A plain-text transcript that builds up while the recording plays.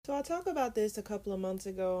So I talked about this a couple of months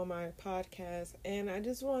ago on my podcast, and I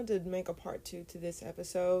just wanted to make a part two to this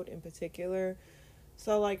episode in particular.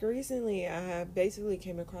 So, like, recently I have basically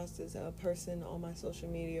came across this person on my social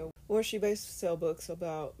media where she basically sell books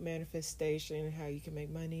about manifestation, how you can make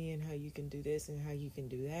money and how you can do this and how you can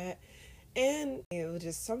do that. And it was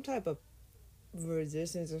just some type of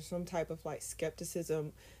resistance or some type of like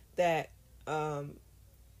skepticism that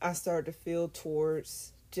I started to feel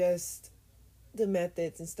towards just the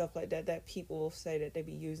methods and stuff like that people say that they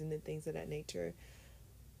be using and things of that nature.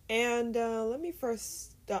 And let me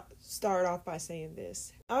first start off by saying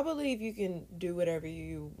this. I believe you can do whatever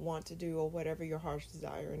you want to do or whatever your heart's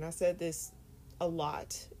desire. And I said this a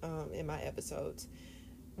lot in my episodes,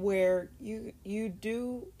 where you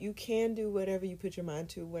can do whatever you put your mind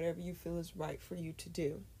to, whatever you feel is right for you to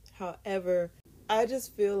do. However, I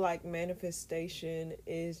just feel like manifestation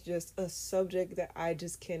is just a subject that I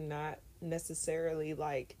just cannot necessarily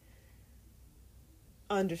like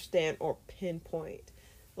understand or pinpoint.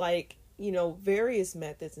 Like, various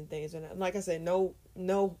methods and things. And like I said, no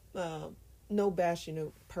bashing a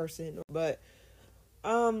person, but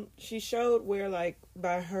she showed where, like,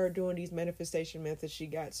 by her doing these manifestation methods, she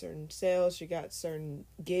got certain sales, she got certain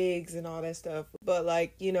gigs and all that stuff. But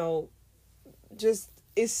like,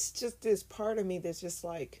 it's just this part of me that's just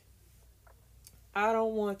like, I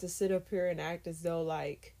don't want to sit up here and act as though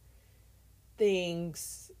like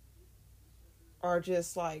things are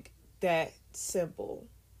just like that simple,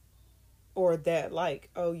 or that like,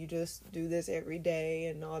 oh, you just do this every day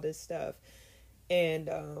and all this stuff. And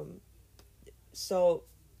so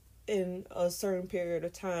in a certain period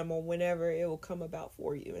of time or whenever it will come about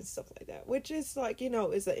for you and stuff like that, which is like,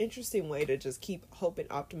 is an interesting way to just keep hope and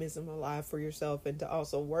optimism alive for yourself and to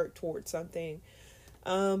also work towards something.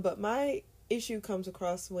 But my issue comes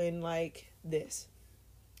across when like this.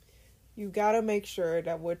 You gotta make sure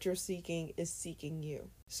that what you're seeking is seeking you.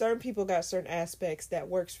 Certain people got certain aspects that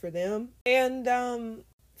works for them. And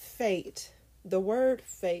fate. The word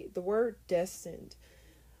fate, the word destined.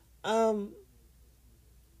 When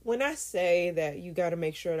I say that you gotta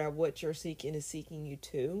make sure that what you're seeking is seeking you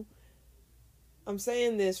too, I'm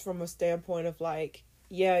saying this from a standpoint of like,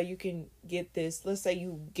 yeah, you can get this. Let's say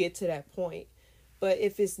you get to that point. But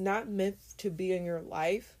if it's not meant to be in your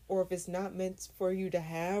life, or if it's not meant for you to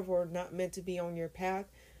have, or not meant to be on your path,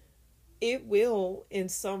 it will, in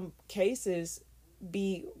some cases,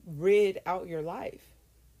 be rid out your life.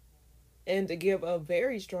 And to give a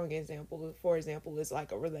very strong example, for example, is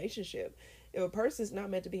like a relationship. If a person's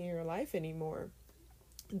not meant to be in your life anymore,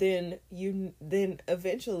 then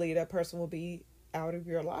eventually that person will be out of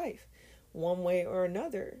your life one way or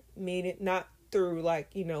another. Meaning not through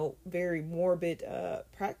like, very morbid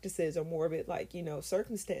practices or morbid like,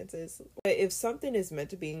 circumstances. But if something is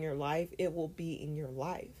meant to be in your life, it will be in your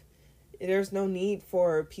life. There's no need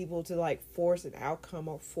for people to like force an outcome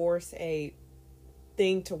or force a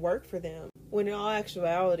thing to work for them. When in all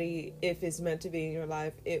actuality, if it's meant to be in your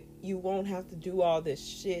life, you won't have to do all this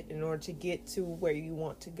shit in order to get to where you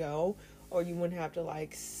want to go, or you wouldn't have to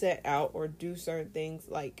like set out or do certain things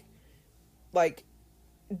like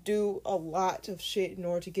do a lot of shit in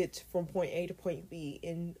order to get from point A to point B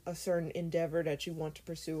in a certain endeavor that you want to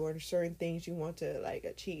pursue, or certain things you want to like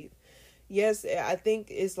achieve. Yes, I think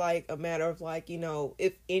it's like a matter of like,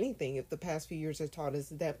 if anything, if the past few years have taught us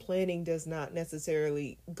that planning does not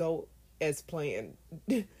necessarily go as planned.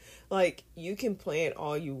 Like, you can plan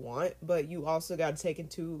all you want, but you also got to take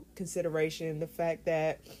into consideration the fact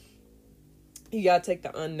that you got to take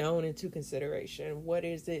the unknown into consideration. What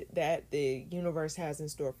is it that the universe has in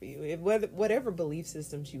store for you? Whatever belief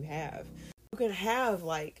systems you have, you can have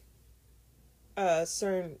like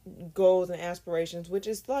certain goals and aspirations, which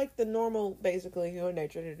is like the normal, basically, human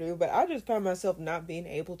nature to do. But I just found myself not being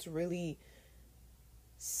able to really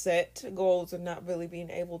set goals and not really being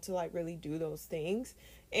able to like really do those things.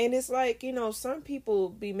 And it's like, some people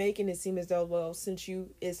be making it seem as though, well,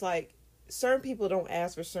 it's like certain people don't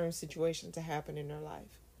ask for certain situations to happen in their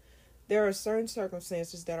life. There are certain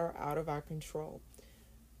circumstances that are out of our control.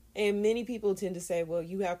 And many people tend to say, well,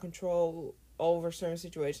 you have control over certain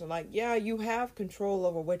situations. Like, yeah, you have control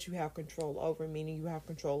over what you have control over, meaning you have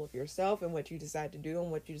control of yourself and what you decide to do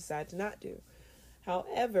and what you decide to not do.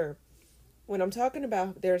 However, when I'm talking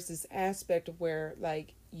about, there's this aspect of where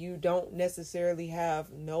like you don't necessarily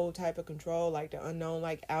have no type of control, like the unknown,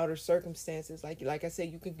 like outer circumstances. Like I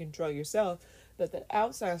said, you can control yourself, but the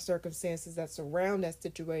outside circumstances that surround that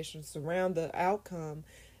situation, surround the outcome,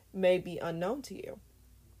 may be unknown to you.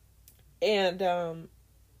 And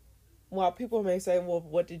while people may say, well,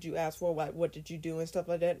 what did you ask for? What did you do and stuff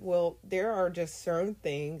like that? Well, there are just certain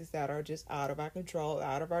things that are just out of our control,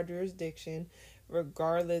 out of our jurisdiction,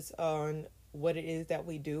 regardless on what it is that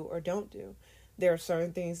we do or don't do. There are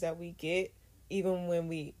certain things that we get, even when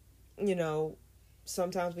we, you know,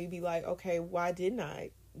 sometimes we be like, okay, why didn't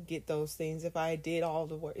I get those things if I did all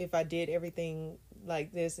the work, if I did everything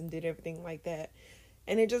like this and did everything like that?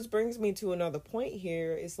 And it just brings me to another point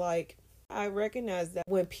here. It's like, I recognize that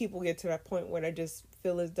when people get to that point where they just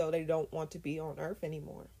feel as though they don't want to be on Earth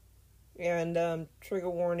anymore. And trigger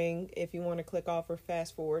warning, if you want to click off or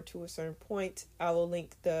fast forward to a certain point, I'll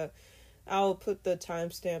put the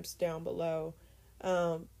timestamps down below.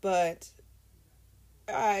 But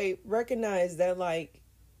I recognize that, like,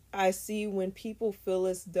 I see when people feel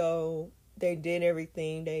as though they did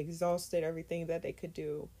everything, they exhausted everything that they could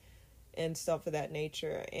do, and stuff of that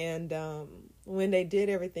nature. And when they did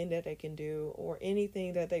everything that they can do, or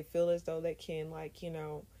anything that they feel as though they can, like, you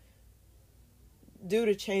know, do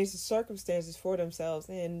to change the circumstances for themselves,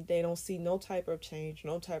 and they don't see no type of change,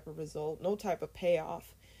 no type of result, no type of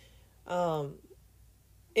payoff,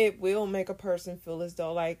 it will make a person feel as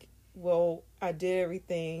though, like, well, I did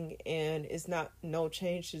everything and it's not no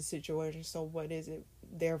change to the situation, so what is it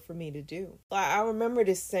there for me to do? I remember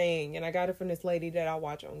this saying, and I got it from this lady that I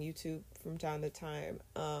watch on YouTube from time to time,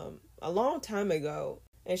 a long time ago,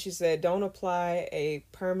 and she said, don't apply a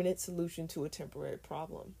permanent solution to a temporary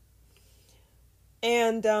problem.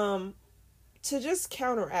 And to just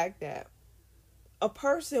counteract that, a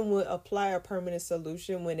person would apply a permanent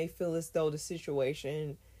solution when they feel as though the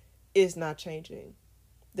situation is not changing.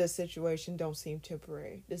 The situation don't seem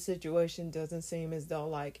temporary. The situation doesn't seem as though,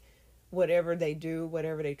 like, whatever they do,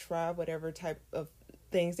 whatever they try, whatever type of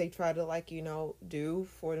things they try to, like, you know, do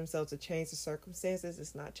for themselves to change the circumstances,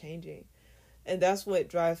 it's not changing. And that's what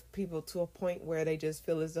drives people to a point where they just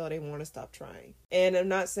feel as though they want to stop trying. And I'm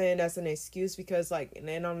not saying that's an excuse, because, like, and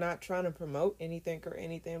I'm not trying to promote anything or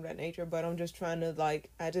anything of that nature, but I'm just trying to,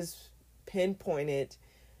 like, I just pinpointed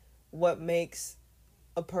what makes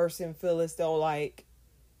a person feel as though, like,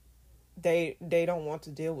 they don't want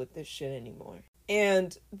to deal with this shit anymore.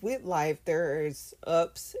 And with life, there's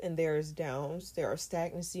ups and there's downs. There are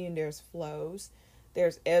stagnancy and there's flows.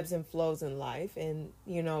 There's ebbs and flows in life. And,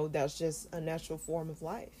 you know, that's just a natural form of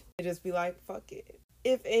life. You just be like, fuck it.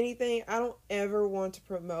 If anything, I don't ever want to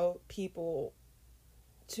promote people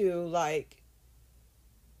to, like,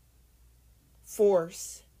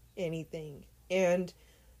 force anything. And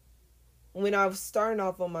when I was starting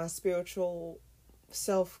off on my spiritual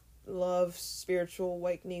self-love, spiritual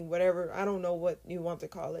awakening, whatever, I don't know what you want to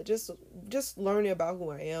call it, just learning about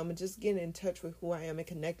who I am and just getting in touch with who I am and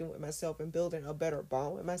connecting with myself and building a better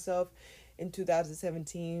bond with myself in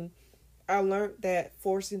 2017, I learned that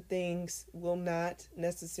forcing things will not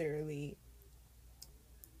necessarily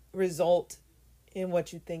result in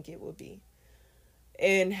what you think it will be.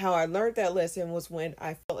 And how I learned that lesson was when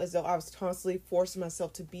I felt as though I was constantly forcing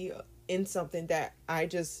myself to be in something that I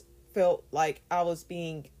just felt like I was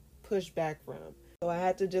being pushed back from. So I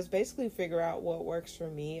had to just basically figure out what works for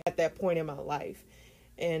me at that point in my life,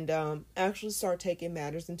 and actually start taking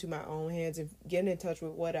matters into my own hands and getting in touch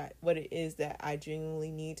with what it is that I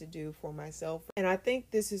genuinely need to do for myself. And I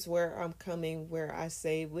think this is where I'm coming, where I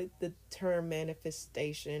say with the term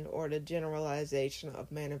manifestation, or the generalization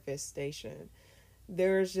of manifestation,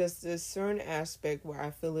 there's just this certain aspect where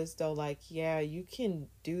I feel as though, like, yeah, you can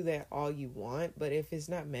do that all you want, but if it's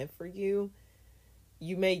not meant for you,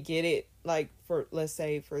 you may get it, like, for, let's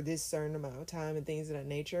say, for this certain amount of time and things of that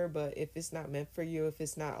nature, but if it's not meant for you, if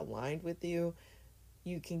it's not aligned with you,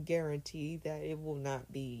 you can guarantee that it will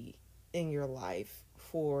not be in your life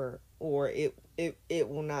or it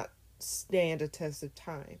will not stand a test of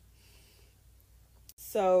time.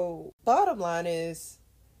 So, bottom line is,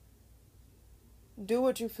 do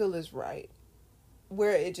what you feel is right,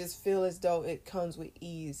 where it just feel as though it comes with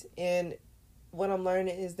ease. And what I'm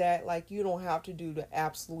learning is that, like, you don't have to do the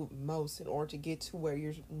absolute most in order to get to where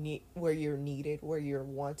you're needed, where you're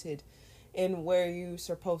wanted, and where you're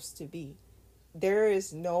supposed to be. There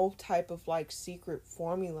is no type of, like, secret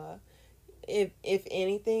formula. If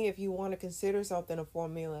anything, if you want to consider something a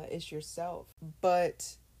formula, it's yourself.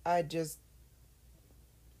 But I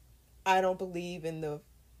don't believe in the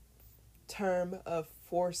term of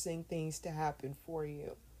forcing things to happen for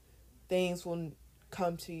you. Things will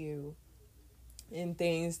come to you, and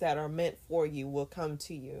things that are meant for you will come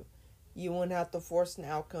to you. You won't have to force an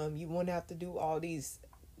outcome. You won't have to do all these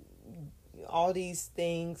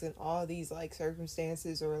things and all these, like,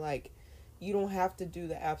 circumstances, or, like, you don't have to do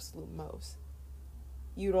the absolute most.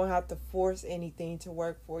 You don't have to force anything to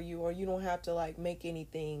work for you, or you don't have to like make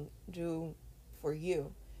anything do for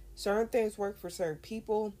you. Certain things work for certain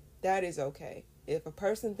people. That is okay. If a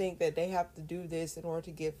person think that they have to do this in order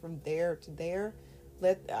to get from there to there,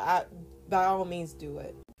 by all means do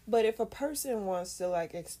it. But if a person wants to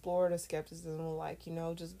like explore the skepticism, like,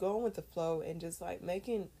 just going with the flow and just like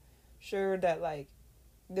making sure that like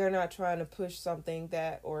they're not trying to push something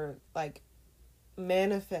that, or like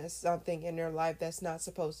manifest something in their life that's not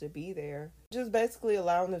supposed to be there. Just basically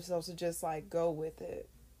allowing themselves to just like go with it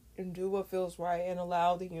and do what feels right, and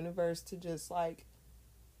allow the universe to just like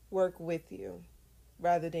work with you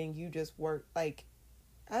rather than you just work. Like,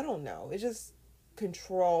 I don't know. It's just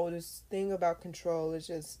control. This thing about control is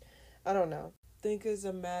just, I don't know. I think it's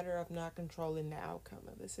a matter of not controlling the outcome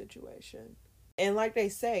of the situation. And like they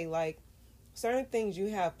say, like certain things you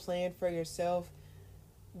have planned for yourself,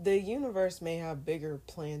 the universe may have bigger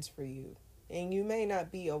plans for you. And you may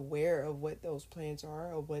not be aware of what those plans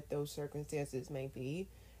are or what those circumstances may be.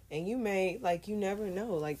 And you may, like, you never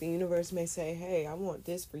know. Like, the universe may say, hey, I want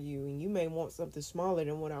this for you. And you may want something smaller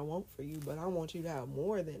than what I want for you, but I want you to have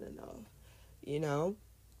more than enough.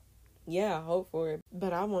 Yeah, I hope for it.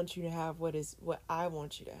 But I want you to have what I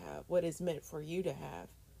want you to have, what is meant for you to have.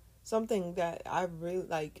 Something that I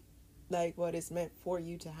really like what is meant for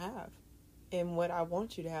you to have. And what I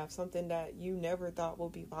want you to have, something that you never thought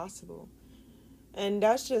would be possible. And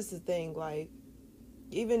that's just the thing, like,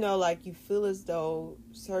 even though like you feel as though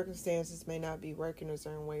circumstances may not be working a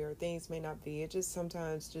certain way or things may not be, it just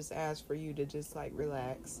sometimes just asks for you to just like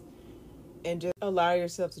relax and just allow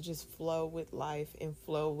yourself to just flow with life and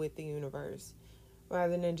flow with the universe,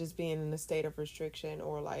 rather than just being in a state of restriction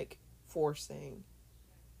or like forcing.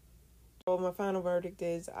 Well, my final verdict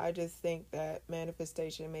is I just think that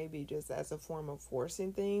manifestation may be just as a form of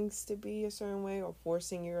forcing things to be a certain way, or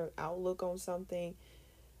forcing your outlook on something.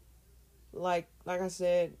 Like I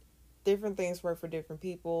said, different things work for different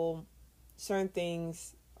people. Certain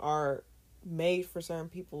things are made for certain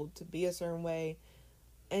people to be a certain way.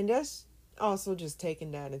 And that's also just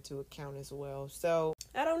taking that into account as well. So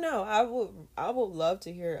I don't know. I would love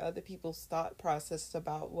to hear other people's thought process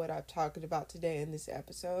about what I've talked about today in this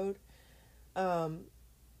episode.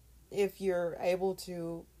 If you're able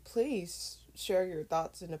to, please share your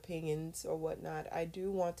thoughts and opinions or whatnot. I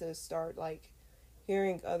do want to start like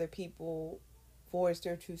hearing other people voice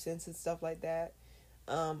their 2 cents and stuff like that,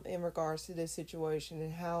 in regards to this situation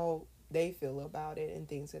and how they feel about it and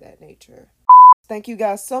things of that nature. Thank you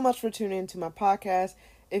guys so much for tuning into my podcast.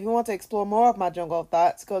 If you want to explore more of my jungle of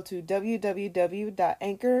thoughts, go to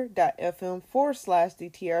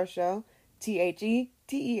www.anchor.fm/The Show,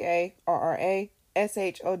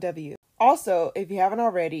 TheTearrashow. Also, if you haven't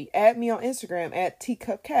already, add me on Instagram at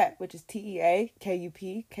teacupcat, which is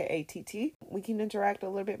TeaKupkatt. We can interact a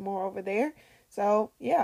little bit more over there. So, yeah.